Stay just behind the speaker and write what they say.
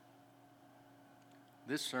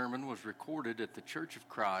This sermon was recorded at the Church of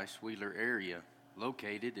Christ, Wheeler area,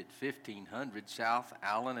 located at 1500 South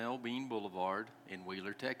Allen L. Bean Boulevard in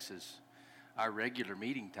Wheeler, Texas. Our regular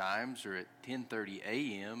meeting times are at 10:30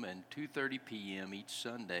 a.m. and 2:30 p.m. each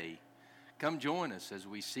Sunday. Come join us as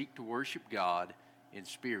we seek to worship God in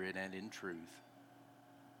spirit and in truth.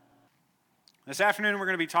 This afternoon we're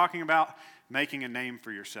going to be talking about making a name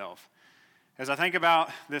for yourself. As I think about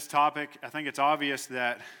this topic, I think it's obvious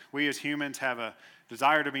that we as humans have a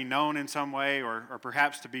desire to be known in some way or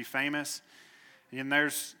perhaps to be famous. And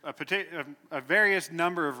there's a various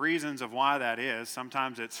number of reasons of why that is.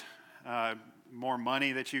 Sometimes it's more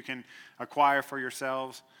money that you can acquire for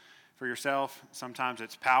yourself. Sometimes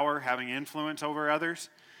it's power, having influence over others.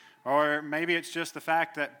 Or maybe it's just the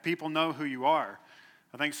fact that people know who you are.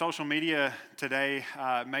 I think social media today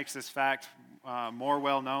makes this fact more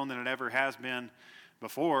well known than it ever has been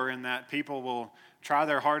before, in that people will try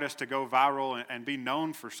their hardest to go viral and be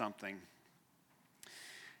known for something.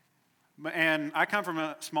 And I come from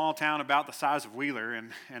a small town about the size of Wheeler,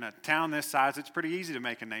 and in a town this size, it's pretty easy to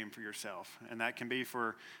make a name for yourself. And that can be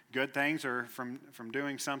for good things or from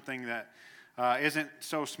doing something that isn't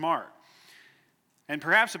so smart. And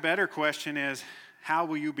perhaps a better question is, how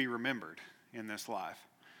will you be remembered in this life?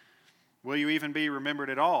 Will you even be remembered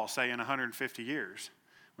at all, say in 150 years?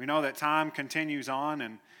 We know that time continues on,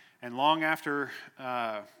 and long after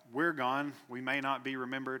we're gone, we may not be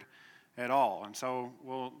remembered at all. And so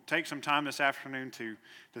we'll take some time this afternoon to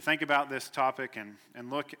think about this topic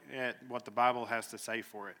and look at what the Bible has to say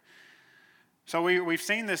for it. So we've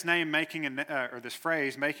seen this name this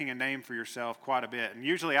phrase, making a name for yourself, quite a bit. And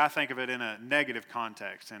usually I think of it in a negative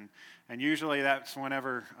context. And usually that's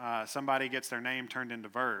whenever somebody gets their name turned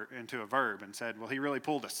into a verb and said, well, he really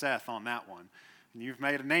pulled a Seth on that one. And you've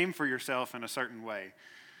made a name for yourself in a certain way.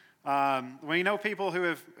 We know people who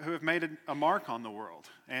have made a mark on the world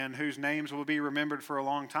and whose names will be remembered for a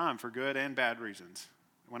long time for good and bad reasons.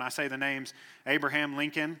 When I say the names Abraham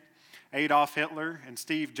Lincoln, Adolf Hitler, and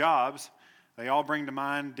Steve Jobs, they all bring to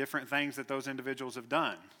mind different things that those individuals have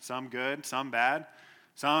done. Some good, some bad.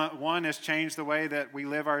 One has changed the way that we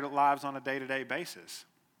live our lives on a day-to-day basis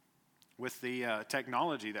with the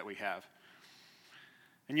technology that we have.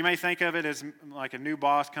 And you may think of it as like a new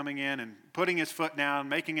boss coming in and putting his foot down,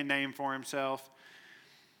 making a name for himself.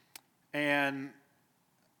 And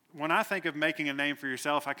when I think of making a name for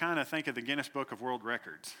yourself, I kind of think of the Guinness Book of World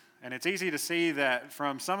Records. And it's easy to see that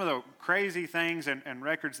from some of the crazy things and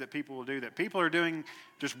records that people will do, that people are doing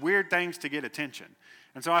just weird things to get attention.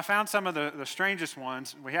 And so I found some of the strangest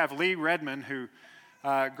ones. We have Lee Redmond, who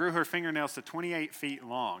grew her fingernails to 28 feet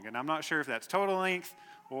long. And I'm not sure if that's total length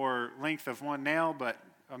or length of one nail, but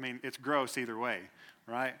I mean, it's gross either way,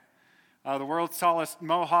 right? The world's tallest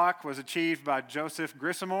mohawk was achieved by Joseph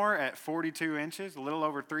Grissamore at 42 inches, a little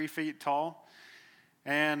over 3 feet tall.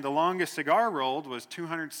 And the longest cigar rolled was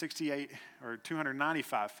 268 or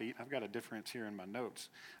 295 feet. I've got a difference here in my notes.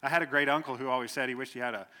 I had a great uncle who always said he wished he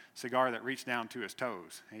had a cigar that reached down to his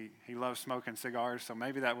toes. He loved smoking cigars, so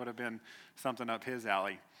maybe that would have been something up his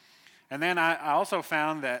alley. And then I also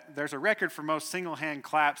found that there's a record for most single-hand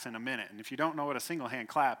claps in a minute. And if you don't know what a single-hand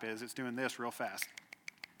clap is, it's doing this real fast.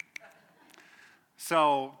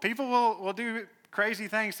 So people will do crazy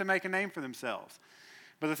things to make a name for themselves.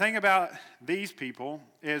 But the thing about these people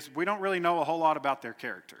is we don't really know a whole lot about their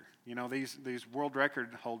character. You know, these world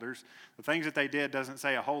record holders, the things that they did doesn't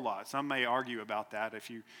say a whole lot. Some may argue about that. If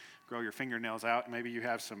you grow your fingernails out, maybe you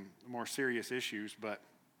have some more serious issues. But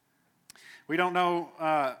we don't know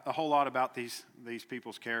a whole lot about these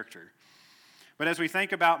people's character. But as we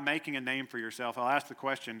think about making a name for yourself, I'll ask the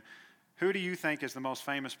question, who do you think is the most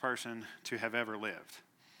famous person to have ever lived?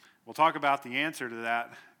 We'll talk about the answer to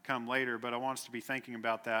that come later, but I want us to be thinking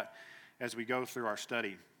about that as we go through our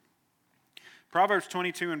study. Proverbs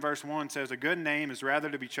 22 and verse 1 says, "A good name is rather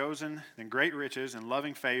to be chosen than great riches and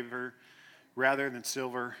loving favor rather than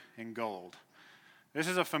silver and gold." This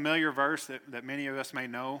is a familiar verse that many of us may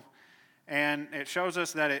know, and it shows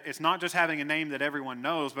us that it's not just having a name that everyone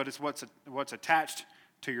knows, but it's what's attached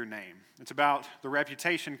to your name. It's about the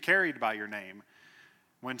reputation carried by your name.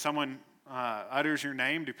 When someone utters your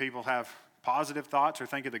name, do people have positive thoughts or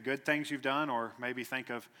think of the good things you've done, or maybe think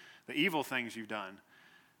of the evil things you've done?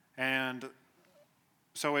 And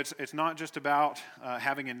so it's not just about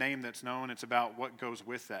having a name that's known, it's about what goes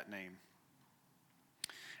with that name.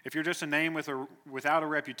 If you're just a name without a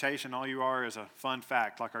reputation, all you are is a fun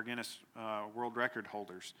fact, like our Guinness World Record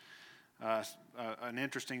holders. An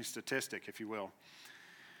interesting statistic, if you will.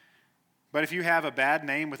 But if you have a bad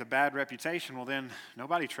name with a bad reputation, well then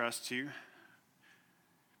nobody trusts you.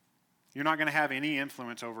 You're not going to have any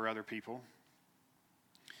influence over other people.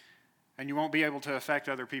 and you won't be able to affect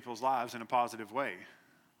other people's lives in a positive way.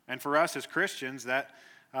 And for us as Christians, that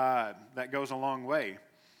goes a long way.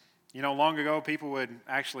 You know, long ago, people would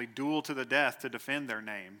actually duel to the death to defend their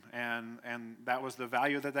name, and that was the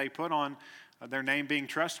value that they put on their name being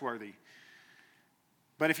trustworthy.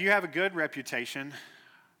 But if you have a good reputation,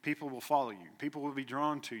 people will follow you. People will be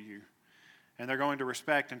drawn to you, and they're going to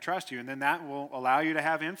respect and trust you, and then that will allow you to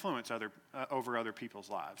have influence over other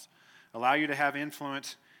people's lives, allow you to have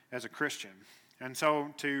influence as a Christian. And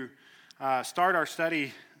so to start our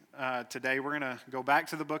study today, we're going to go back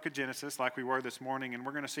to the book of Genesis like we were this morning, and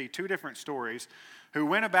we're going to see two different stories who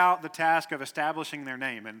went about the task of establishing their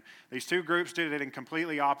name. And these two groups did it in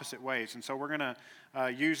completely opposite ways. And so we're going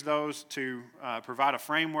to use those to provide a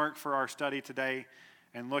framework for our study today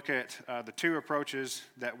and look at the two approaches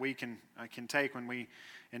that we can take when we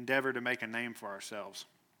endeavor to make a name for ourselves.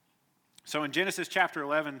 So in Genesis chapter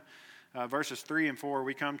 11, verses 3 and 4,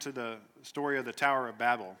 we come to the story of the Tower of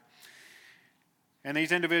Babel. And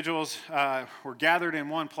these individuals were gathered in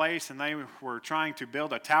one place, and they were trying to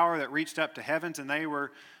build a tower that reached up to heavens, and they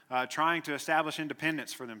were trying to establish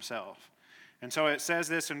independence for themselves. And so it says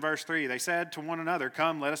this in verse 3, they said to one another,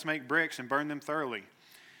 "Come, let us make bricks and burn them thoroughly."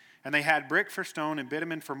 And they had brick for stone and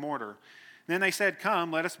bitumen for mortar. Then they said,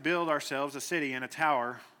 "Come, let us build ourselves a city and a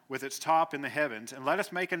tower with its top in the heavens, and let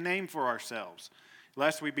us make a name for ourselves,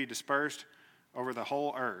 lest we be dispersed over the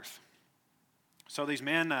whole earth." So these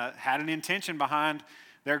men had an intention behind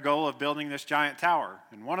their goal of building this giant tower.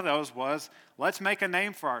 And one of those was, let's make a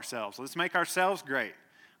name for ourselves. Let's make ourselves great.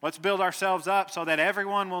 Let's build ourselves up so that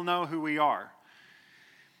everyone will know who we are.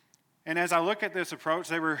 And as I look at this approach,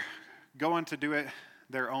 they were going to do it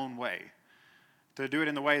their own way, to do it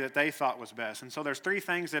in the way that they thought was best. And so there's three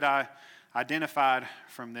things that I identified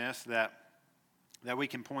from this that we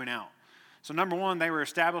can point out. So number one, they were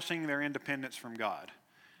establishing their independence from God.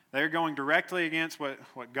 They were going directly against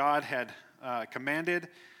what God had commanded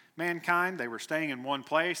mankind. They were staying in one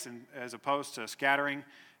place and as opposed to scattering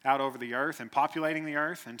out over the earth and populating the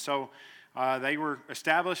earth. And so they were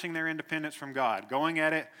establishing their independence from God, going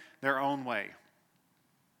at it their own way.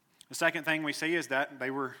 The second thing we see is that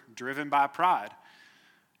they were driven by pride.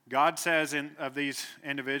 God says of these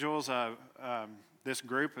individuals, this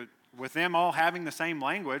group, with them all having the same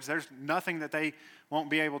language, there's nothing that they won't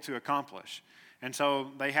be able to accomplish. And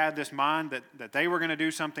so they had this mind that they were going to do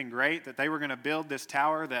something great, that they were going to build this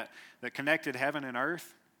tower that connected heaven and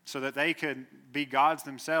earth so that they could be gods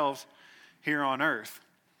themselves here on earth.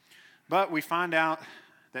 But we find out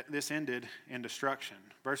that this ended in destruction.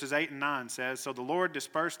 Verses 8 and 9 says, "So the Lord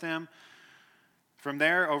dispersed them from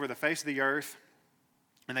there over the face of the earth,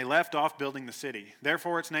 and they left off building the city.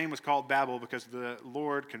 Therefore its name was called Babel, because the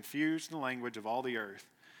Lord confused the language of all the earth.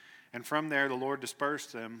 And from there the Lord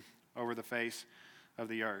dispersed them over the face of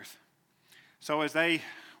the earth." So as they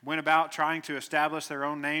went about trying to establish their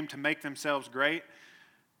own name to make themselves great,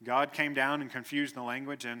 God came down and confused the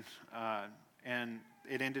language, and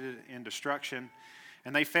it ended in destruction.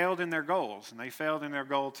 And they failed in their goals, and they failed in their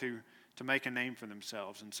goal to make a name for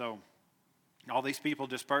themselves. And so all these people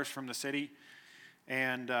dispersed from the city,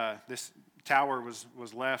 and this tower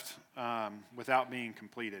was left without being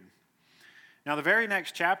completed. Now, the very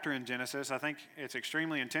next chapter in Genesis, I think it's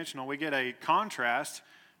extremely intentional. We get a contrast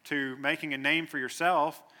to making a name for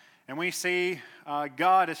yourself, and we see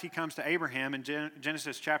God as he comes to Abraham in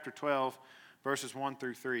Genesis chapter 12, verses 1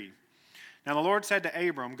 through 3. "Now the Lord said to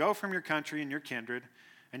Abram, 'Go from your country and your kindred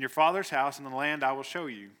and your father's house and the land I will show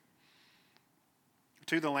you,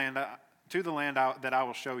 to the land that I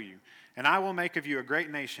will show you. And I will make of you a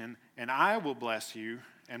great nation, and I will bless you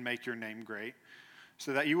and make your name great,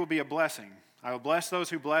 so that you will be a blessing. I will bless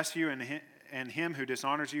those who bless you, and him who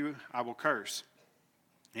dishonors you I will curse.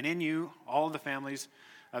 And in you all the families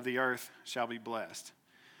of the earth shall be blessed.'"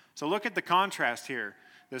 So look at the contrast here.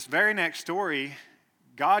 This very next story,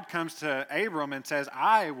 God comes to Abram and says,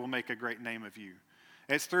 "I will make a great name of you.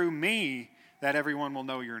 It's through me that everyone will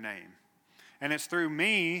know your name. And it's through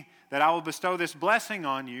me that I will bestow this blessing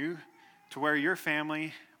on you to where your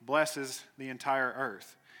family blesses the entire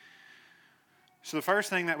earth." So the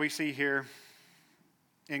first thing that we see here,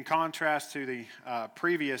 in contrast to the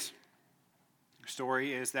previous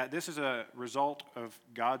story, is that this is a result of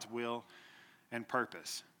God's will and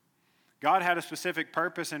purpose. God had a specific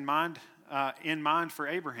purpose in mind for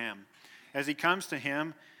Abraham. As he comes to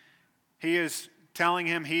him, he is telling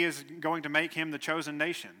him he is going to make him the chosen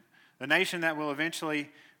nation, the nation that will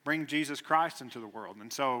eventually bring Jesus Christ into the world.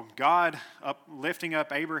 And so God lifting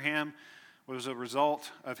up Abraham was a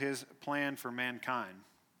result of his plan for mankind.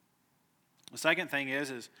 The second thing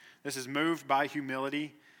is this is moved by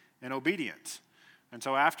humility and obedience. And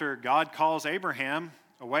so after God calls Abraham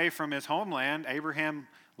away from his homeland, Abraham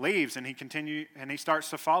leaves and he starts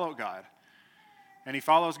to follow God. And he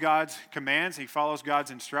follows God's commands, he follows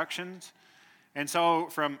God's instructions. And so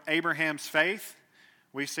from Abraham's faith,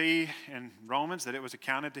 we see in Romans that it was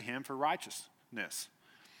accounted to him for righteousness.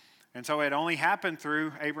 And so it only happened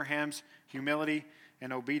through Abraham's humility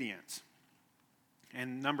and obedience.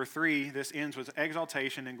 And number 3, this ends with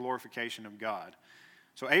exaltation and glorification of God.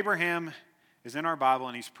 So Abraham is in our Bible,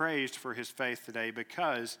 and he's praised for his faith today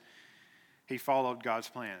because he followed God's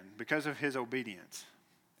plan, because of his obedience.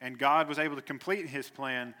 And God was able to complete his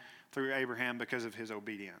plan through Abraham because of his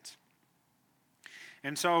obedience.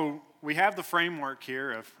 And so we have the framework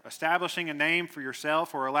here of establishing a name for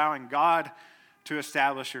yourself or allowing God to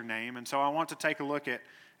establish your name. And so I want to take a look at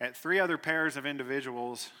 3 other pairs of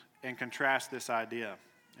individuals and contrast this idea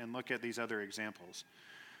and look at these other examples.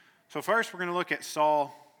 So first we're going to look at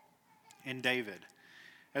Saul and David.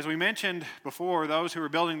 As we mentioned before, those who were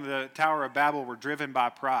building the Tower of Babel were driven by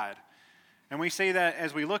pride. And we see that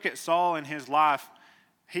as we look at Saul in his life,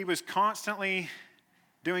 he was constantly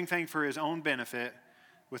doing things for his own benefit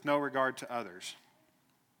with no regard to others.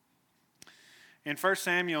 In 1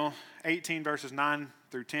 Samuel 18, verses 9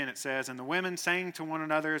 through 10, it says, "And the women sang to one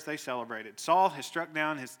another as they celebrated. Saul has struck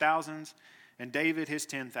down his thousands, and David his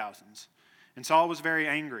 10,000s. And Saul was very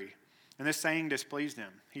angry, and this saying displeased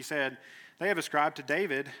him. He said, They have ascribed to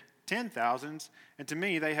David 10,000s, and to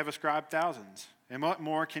me they have ascribed thousands. And what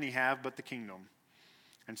more can he have but the kingdom?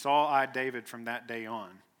 And Saul eyed David from that day on."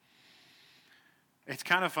 It's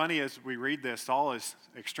kind of funny as we read this. Saul is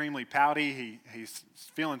extremely pouty. He's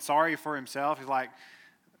feeling sorry for himself. He's like,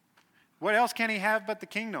 what else can he have but the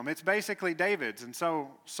kingdom? It's basically David's. And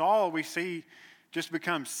so Saul, we see, just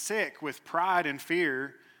becomes sick with pride and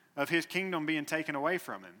fear of his kingdom being taken away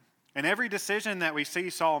from him. And every decision that we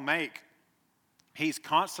see Saul make, he's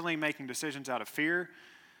constantly making decisions out of fear.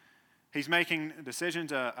 He's making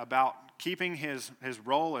decisions about keeping his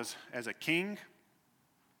role as a king.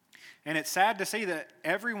 And it's sad to see that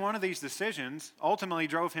every one of these decisions ultimately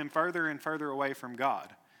drove him further and further away from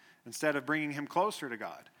God instead of bringing him closer to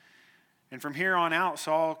God. And from here on out,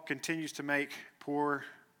 Saul continues to make poor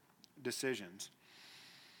decisions.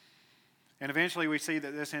 And eventually we see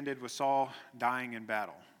that this ended with Saul dying in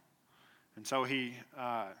battle. And so he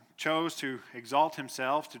chose to exalt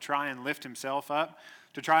himself, to try and lift himself up,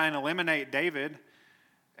 to try and eliminate David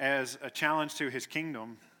as a challenge to his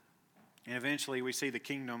kingdom. And eventually we see the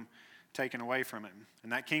kingdom taken away from him.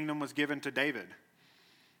 And that kingdom was given to David.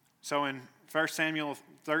 So in 1 Samuel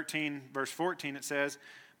 13, verse 14, it says,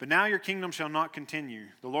 "But now your kingdom shall not continue.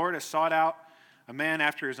 The Lord has sought out a man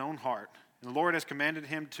after his own heart. And the Lord has commanded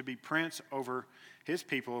him to be prince over his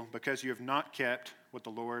people because you have not kept what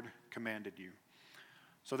the Lord commanded you."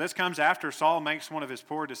 So this comes after Saul makes one of his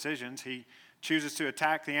poor decisions. He chooses to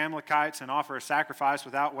attack the Amalekites and offer a sacrifice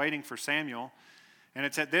without waiting for Samuel. And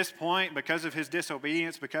it's at this point, because of his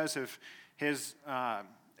disobedience, because of his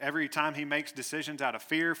every time he makes decisions out of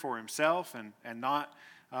fear for himself and not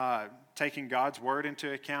taking God's word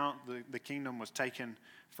into account, the kingdom was taken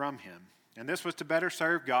from him. And this was to better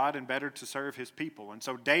serve God and better to serve his people. And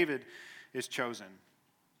so David is chosen.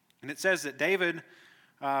 And it says that David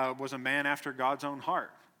was a man after God's own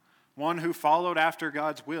heart, one who followed after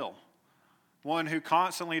God's will, one who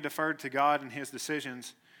constantly deferred to God in his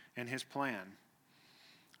decisions and his plan.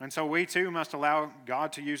 And so we too must allow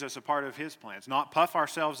God to use us a part of his plans, not puff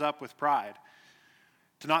ourselves up with pride,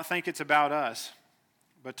 to not think it's about us,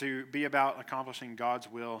 but to be about accomplishing God's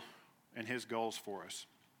will and his goals for us.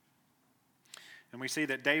 And we see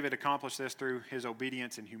that David accomplished this through his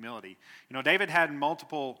obedience and humility. You know, David had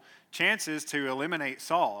multiple chances to eliminate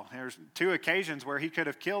Saul. There's 2 occasions where he could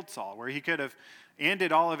have killed Saul, where he could have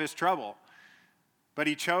ended all of his trouble. But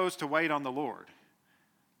he chose to wait on the Lord.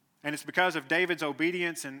 And it's because of David's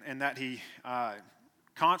obedience and that he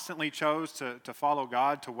constantly chose to follow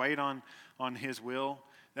God, to wait on his will,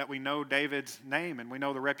 that we know David's name and we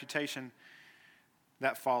know the reputation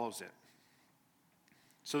that follows it.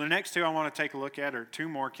 So the next 2 I want to take a look at are 2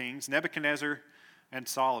 more kings, Nebuchadnezzar and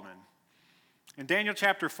Solomon. In Daniel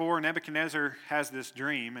chapter 4, Nebuchadnezzar has this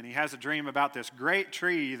dream, and he has a dream about this great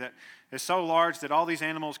tree that is so large that all these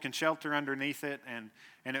animals can shelter underneath it, and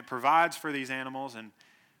it provides for these animals. And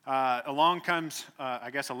along comes,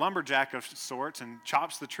 a lumberjack of sorts and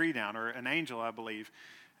chops the tree down, or an angel, I believe,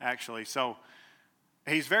 actually. So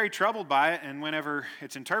he's very troubled by it, and whenever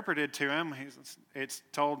it's interpreted to him, it's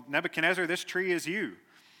told, "Nebuchadnezzar, this tree is you.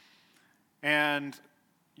 And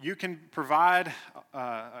you can provide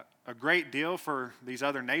a great deal for these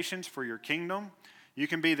other nations, for your kingdom. You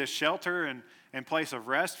can be the shelter and place of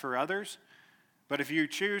rest for others. But if you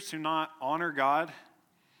choose to not honor God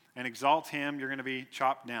and exalt him, you're going to be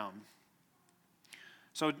chopped down.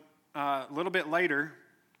 So a little bit later,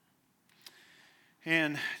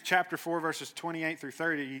 in chapter 4, verses 28 through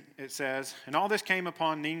 30, it says, "And all this came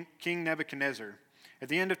upon King Nebuchadnezzar. At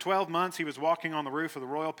the end of 12 months, he was walking on the roof of the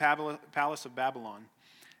royal palace of Babylon.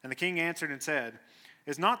 And the king answered and said,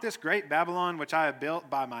 Is not this great Babylon, which I have built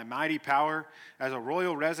by my mighty power, as a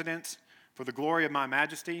royal residence for the glory of my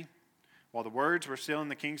majesty? While the words were still in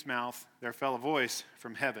the king's mouth, there fell a voice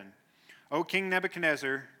from heaven. O King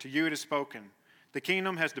Nebuchadnezzar, to you it is spoken. The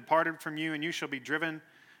kingdom has departed from you, and you shall be driven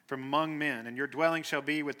from among men, and your dwelling shall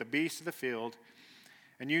be with the beasts of the field,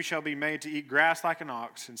 and you shall be made to eat grass like an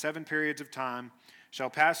ox, and 7 periods of time shall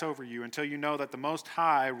pass over you, until you know that the Most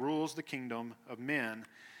High rules the kingdom of men,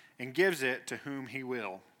 and gives it to whom he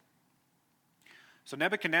will." So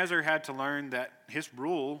Nebuchadnezzar had to learn that his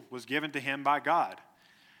rule was given to him by God.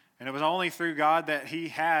 And it was only through God that he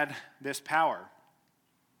had this power.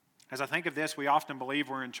 As I think of this, we often believe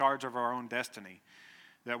we're in charge of our own destiny,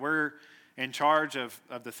 that we're in charge of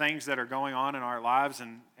the things that are going on in our lives,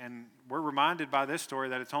 and we're reminded by this story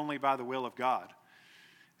that it's only by the will of God.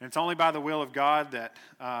 And it's only by the will of God that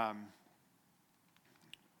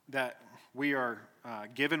we are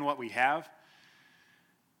given what we have.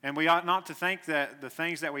 And we ought not to think that the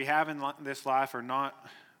things that we have in this life are not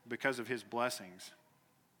because of his blessings.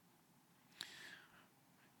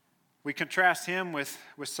 We contrast him with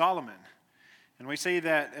Solomon. And we see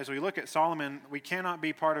that as we look at Solomon, we cannot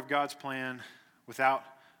be part of God's plan without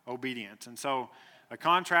obedience. And so a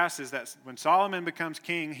contrast is that when Solomon becomes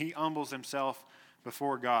king, he humbles himself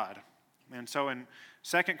before God. And so in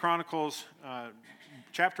 2 Chronicles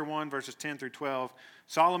chapter 1, verses 10 through 12,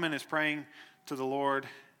 Solomon is praying to the Lord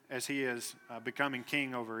as he is becoming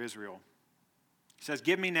king over Israel. He says,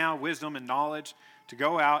 "Give me now wisdom and knowledge to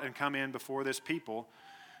go out and come in before this people.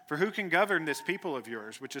 For who can govern this people of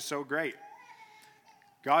yours, which is so great?"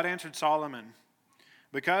 God answered Solomon,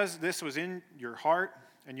 "Because this was in your heart,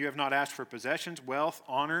 and you have not asked for possessions, wealth,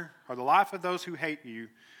 honor, or the life of those who hate you,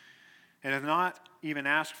 and have not even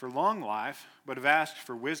asked for long life, but have asked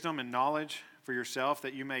for wisdom and knowledge for yourself,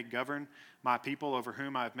 that you may govern my people over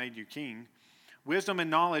whom I have made you king. Wisdom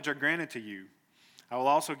and knowledge are granted to you. I will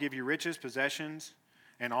also give you riches, possessions,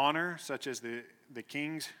 and honor, such as the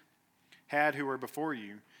kings had who were before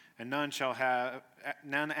you, and none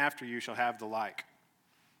after you shall have the like."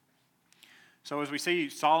 So as we see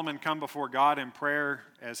Solomon come before God in prayer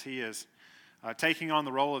as he is taking on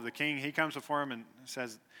the role of the king, he comes before him and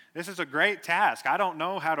says, "This is a great task. I don't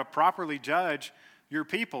know how to properly judge your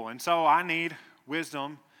people, and so I need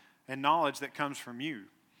wisdom and knowledge that comes from you."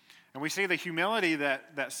 And we see the humility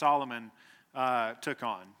that Solomon took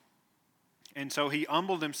on. And so he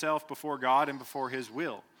humbled himself before God and before his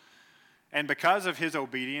will. And because of his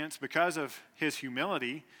obedience, because of his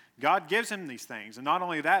humility, God gives him these things. And not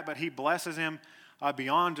only that, but he blesses him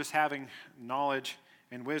beyond just having knowledge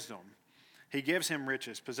and wisdom. He gives him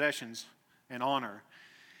riches, possessions, and honor.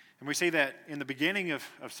 And we see that in the beginning of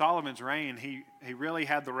Solomon's reign, he really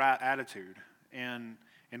had the right attitude and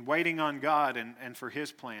waiting on God and for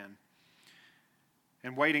his plan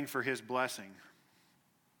and waiting for his blessing.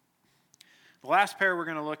 The last pair we're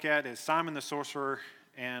going to look at is Simon the sorcerer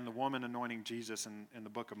and the woman anointing Jesus in the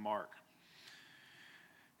book of Mark.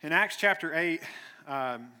 In Acts chapter 8,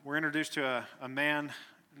 we're introduced to a man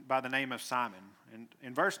by the name of Simon. And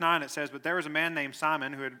in verse 9 it says, "But there was a man named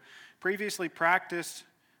Simon who had previously practiced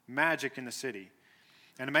magic in the city,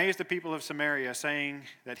 and amazed the people of Samaria, saying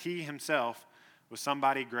that he himself was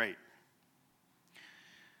somebody great."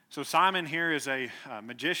 So Simon here is a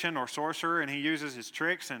magician or sorcerer, and he uses his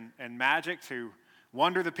tricks and magic to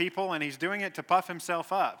wonder the people, and he's doing it to puff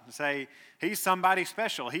himself up, to say he's somebody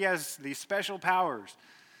special. He has these special powers.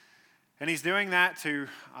 And he's doing that to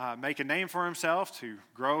make a name for himself, to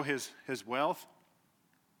grow his wealth.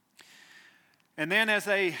 And then as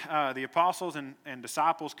the apostles and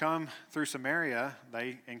disciples come through Samaria,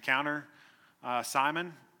 they encounter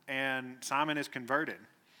Simon, and Simon is converted.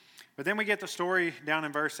 But then we get the story down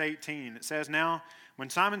in verse 18. It says, "Now, when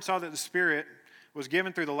Simon saw that the Spirit was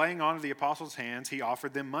given through the laying on of the apostles' hands, he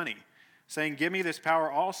offered them money, saying, 'Give me this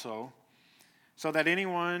power also, so that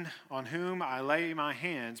anyone on whom I lay my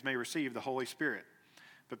hands may receive the Holy Spirit.'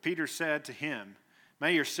 But Peter said to him,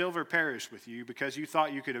 'May your silver perish with you, because you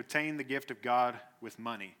thought you could obtain the gift of God with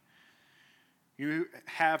money. You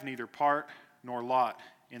have neither part nor lot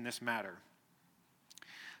in this matter.'"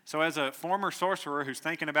 So as a former sorcerer who's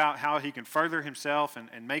thinking about how he can further himself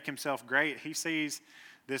and make himself great, he sees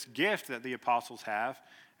this gift that the apostles have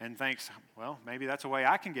and thinks, well, maybe that's a way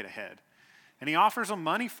I can get ahead. And he offers them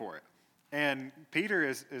money for it. And Peter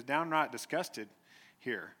is downright disgusted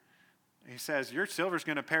here. He says, your silver's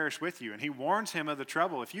going to perish with you. And he warns him of the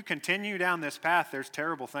trouble. If you continue down this path, there's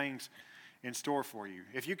terrible things in store for you.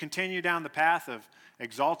 If you continue down the path of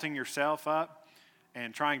exalting yourself up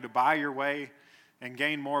and trying to buy your way and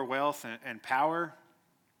gain more wealth and power,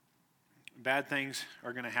 bad things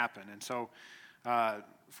are going to happen. And so,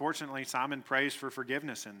 fortunately, Simon prays for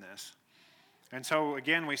forgiveness in this. And so,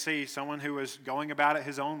 again, we see someone who is going about it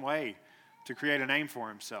his own way to create a name for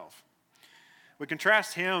himself. We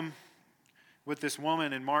contrast him with this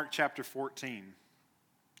woman in Mark chapter 14.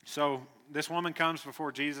 So this woman comes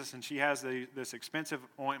before Jesus, and she has this expensive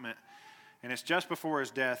ointment, and it's just before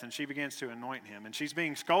his death, and she begins to anoint him. And she's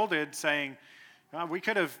being scolded, saying, we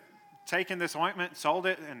could have taken this ointment, sold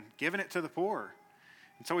it, and given it to the poor.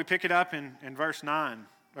 And so we pick it up in verse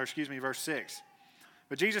 6.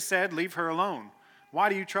 But Jesus said, leave her alone. Why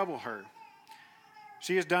do you trouble her?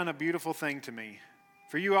 She has done a beautiful thing to me.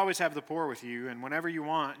 For you always have the poor with you, and whenever you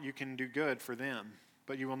want, you can do good for them.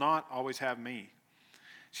 But you will not always have me.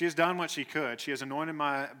 She has done what she could. She has anointed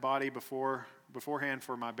my body beforehand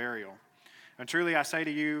for my burial. And truly I say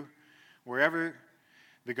to you, wherever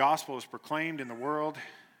the gospel is proclaimed in the world,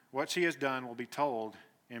 what she has done will be told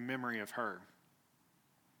in memory of her.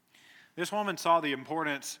 This woman saw the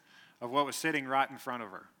importance of what was sitting right in front of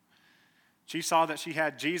her. She saw that she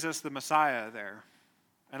had Jesus the Messiah there.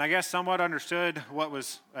 And I guess somewhat understood what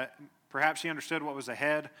was, perhaps she understood what was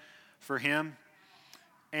ahead for him.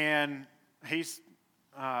 And he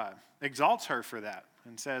exalts her for that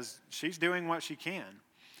and says she's doing what she can.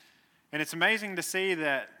 And it's amazing to see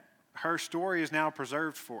that her story is now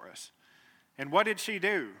preserved for us. And what did she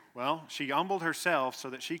do? Well, she humbled herself so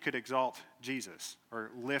that she could exalt Jesus or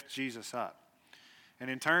lift Jesus up. And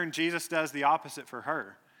in turn, Jesus does the opposite for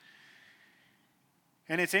her.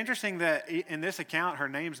 And it's interesting that in this account, her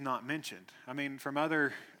name's not mentioned. I mean, from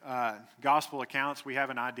other gospel accounts, we have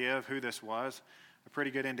an idea of who this was, a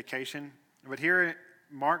pretty good indication. But here,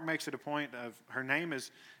 Mark makes it a point of her name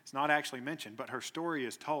is not actually mentioned, but her story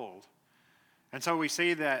is told. And so we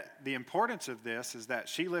see that the importance of this is that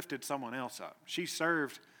she lifted someone else up. She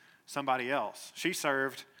served somebody else. She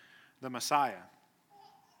served the Messiah.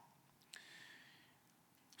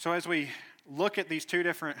 So as we look at these two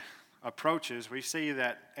different approaches, we see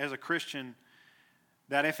that as a Christian,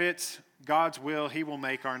 that if it's God's will, he will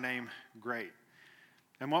make our name great.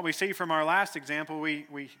 And what we see from our last example, we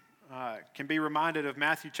can be reminded of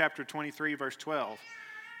Matthew chapter 23, verse 12.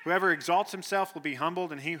 Whoever exalts himself will be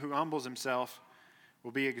humbled, and he who humbles himself will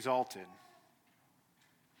be exalted.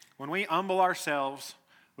 When we humble ourselves,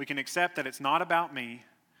 we can accept that it's not about me,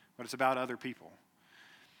 but it's about other people.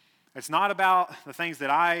 It's not about the things that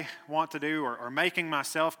I want to do or making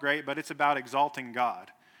myself great, but it's about exalting God,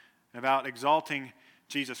 about exalting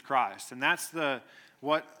Jesus Christ. And that's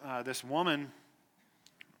what this woman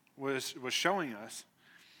was showing us.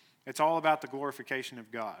 It's all about the glorification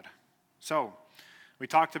of God. So, we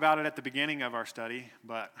talked about it at the beginning of our study,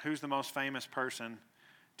 but who's the most famous person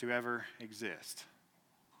to ever exist?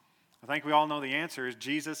 I think we all know the answer is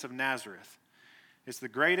Jesus of Nazareth. It's the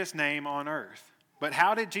greatest name on earth. But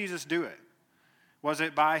how did Jesus do it? Was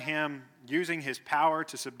it by him using his power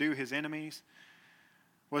to subdue his enemies?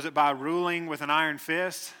 Was it by ruling with an iron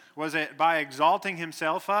fist? Was it by exalting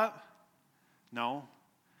himself up? No.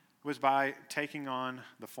 It was by taking on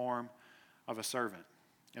the form of a servant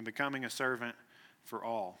and becoming a servant for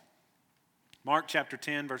all. Mark chapter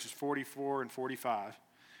 10, verses 44 and 45.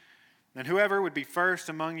 And whoever would be first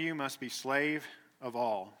among you must be slave of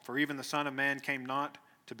all. For even the Son of Man came not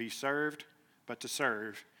to be served, but to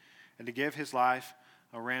serve, and to give his life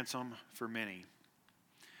a ransom for many.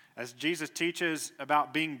 As Jesus teaches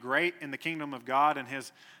about being great in the kingdom of God, and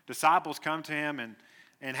his disciples come to him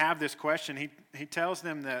and have this question, he tells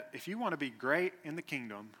them that if you want to be great in the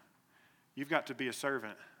kingdom, you've got to be a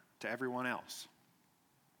servant to everyone else.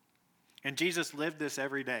 And Jesus lived this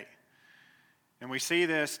every day. And we see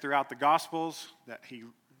this throughout the Gospels, that he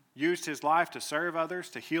used his life to serve others,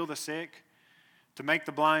 to heal the sick, to make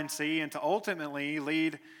the blind see, and to ultimately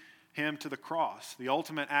lead him to the cross, the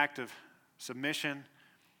ultimate act of submission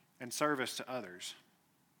and service to others.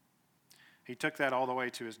 He took that all the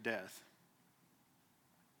way to his death.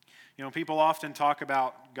 You know, people often talk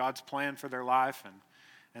about God's plan for their life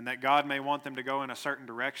and that God may want them to go in a certain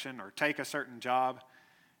direction or take a certain job.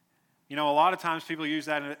 You know, a lot of times people use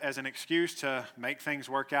that as an excuse to make things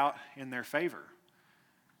work out in their favor.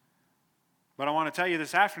 But I want to tell you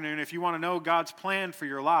this afternoon, if you want to know God's plan for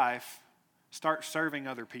your life, start serving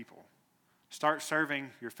other people. Start serving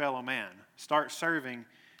your fellow man. Start serving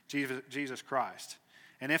Jesus Christ.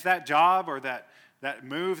 And if that job or that that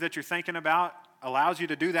move that you're thinking about allows you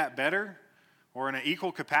to do that better or in an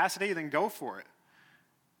equal capacity, then go for it.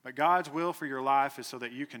 But God's will for your life is so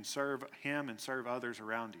that you can serve Him and serve others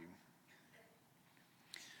around you.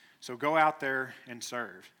 So go out there and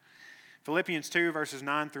serve. Philippians 2, verses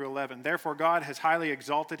 9 through 11. Therefore God has highly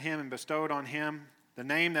exalted Him and bestowed on Him the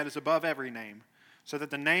name that is above every name, so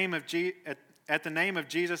that at the name of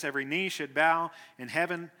Jesus every knee should bow in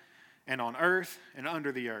heaven and on earth and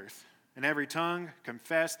under the earth, and every tongue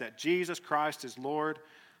confess that Jesus Christ is Lord,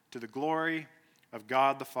 to the glory of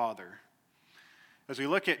God the Father. As we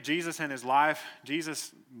look at Jesus and His life,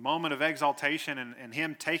 Jesus' moment of exaltation and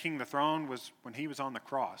Him taking the throne was when He was on the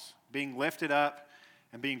cross, being lifted up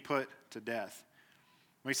and being put to death.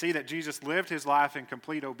 We see that Jesus lived His life in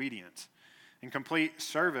complete obedience, in complete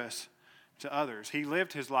service to others. He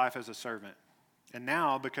lived His life as a servant. And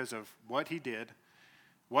now, because of what He did,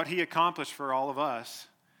 what He accomplished for all of us,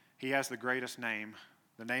 He has the greatest name,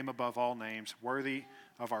 the name above all names, worthy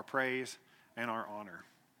of our praise and our honor.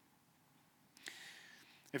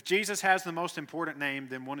 If Jesus has the most important name,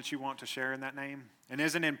 then wouldn't you want to share in that name? And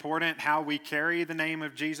isn't it important how we carry the name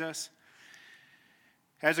of Jesus?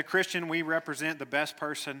 As a Christian, we represent the best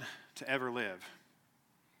person to ever live.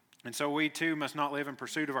 And so we too must not live in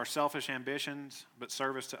pursuit of our selfish ambitions, but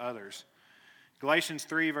service to others. Galatians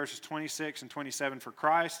 3, verses 26 and 27,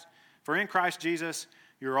 For in Christ Jesus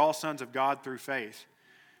you are all sons of God through faith.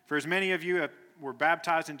 For as many of you were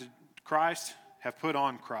baptized into Christ, have put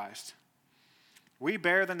on Christ. We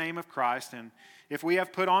bear the name of Christ, and if we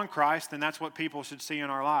have put on Christ, then that's what people should see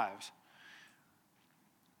in our lives.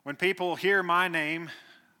 When people hear my name,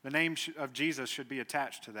 the name of Jesus should be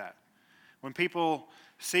attached to that. When people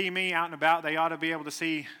see me out and about, they ought to be able to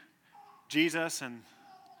see Jesus and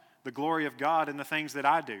the glory of God in the things that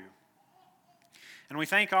I do. And we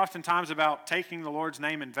think oftentimes about taking the Lord's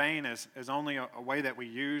name in vain as only a way that we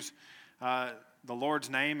use the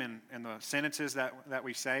Lord's name in the sentences that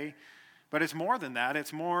we say. But it's more than that.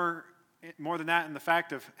 It's more than that in the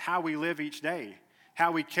fact of how we live each day,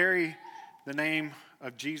 how we carry the name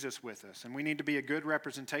of Jesus with us. And we need to be a good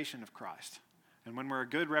representation of Christ. And when we're a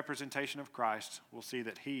good representation of Christ, we'll see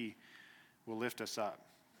that He will lift us up.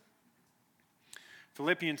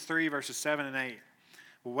 Philippians 3, verses 7 and 8.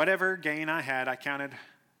 Well, whatever gain I had, I counted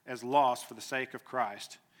as loss for the sake of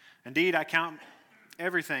Christ. Indeed, I count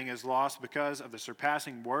everything as loss because of the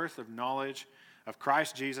surpassing worth of knowledge of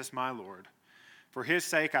Christ Jesus my Lord. For His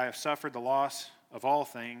sake I have suffered the loss of all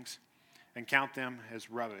things and count them as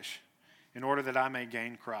rubbish, in order that I may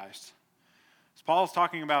gain Christ. So Paul's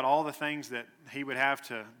talking about all the things that he would have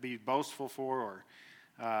to be boastful for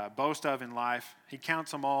or boast of in life. He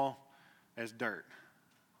counts them all as dirt,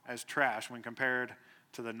 as trash when compared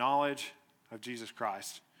to the knowledge of Jesus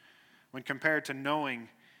Christ, when compared to knowing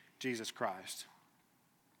Jesus Christ.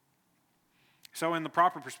 So in the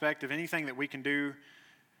proper perspective, anything that we can do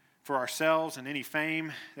for ourselves and any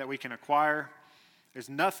fame that we can acquire is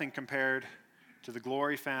nothing compared to the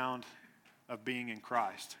glory found of being in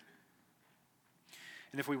Christ.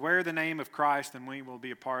 And if we wear the name of Christ, then we will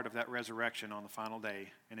be a part of that resurrection on the final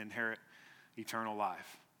day and inherit eternal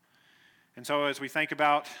life. And so as we think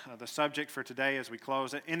about the subject for today as we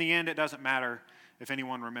close, in the end it doesn't matter if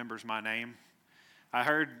anyone remembers my name. I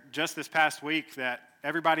heard just this past week that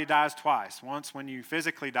everybody dies twice. Once when you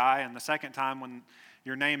physically die, and the second time when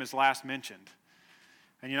your name is last mentioned.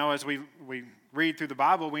 And as we read through the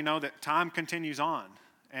Bible, we know that time continues on.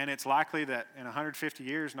 And it's likely that in 150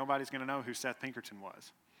 years, nobody's going to know who Seth Pinkerton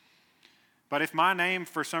was. But if my name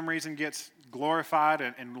for some reason gets glorified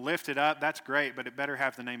and lifted up, that's great, but it better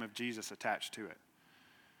have the name of Jesus attached to it.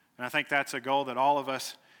 And I think that's a goal that all of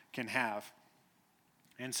us can have.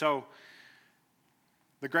 And so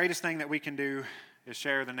the greatest thing that we can do is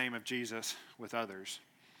share the name of Jesus with others.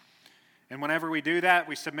 And whenever we do that,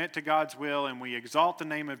 we submit to God's will and we exalt the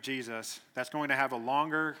name of Jesus. That's going to have a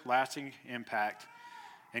longer lasting impact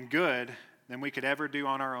and good than we could ever do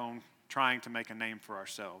on our own trying to make a name for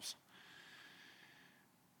ourselves.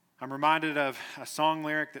 I'm reminded of a song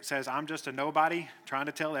lyric that says, I'm just a nobody trying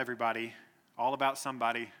to tell everybody all about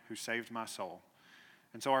somebody who saved my soul.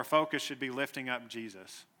 And so our focus should be lifting up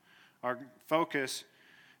Jesus. Our focus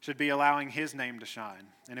should be allowing His name to shine.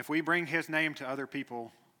 And if we bring His name to other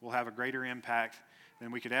people, we'll have a greater impact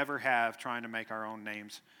than we could ever have trying to make our own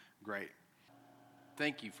names great.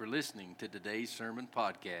 Thank you for listening to today's sermon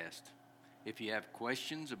podcast. If you have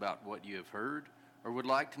questions about what you have heard or would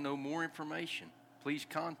like to know more information, please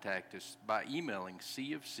contact us by emailing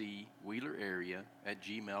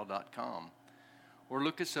cofcwheelerarea@gmail.com or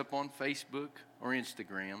look us up on Facebook or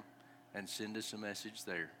Instagram and send us a message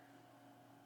there.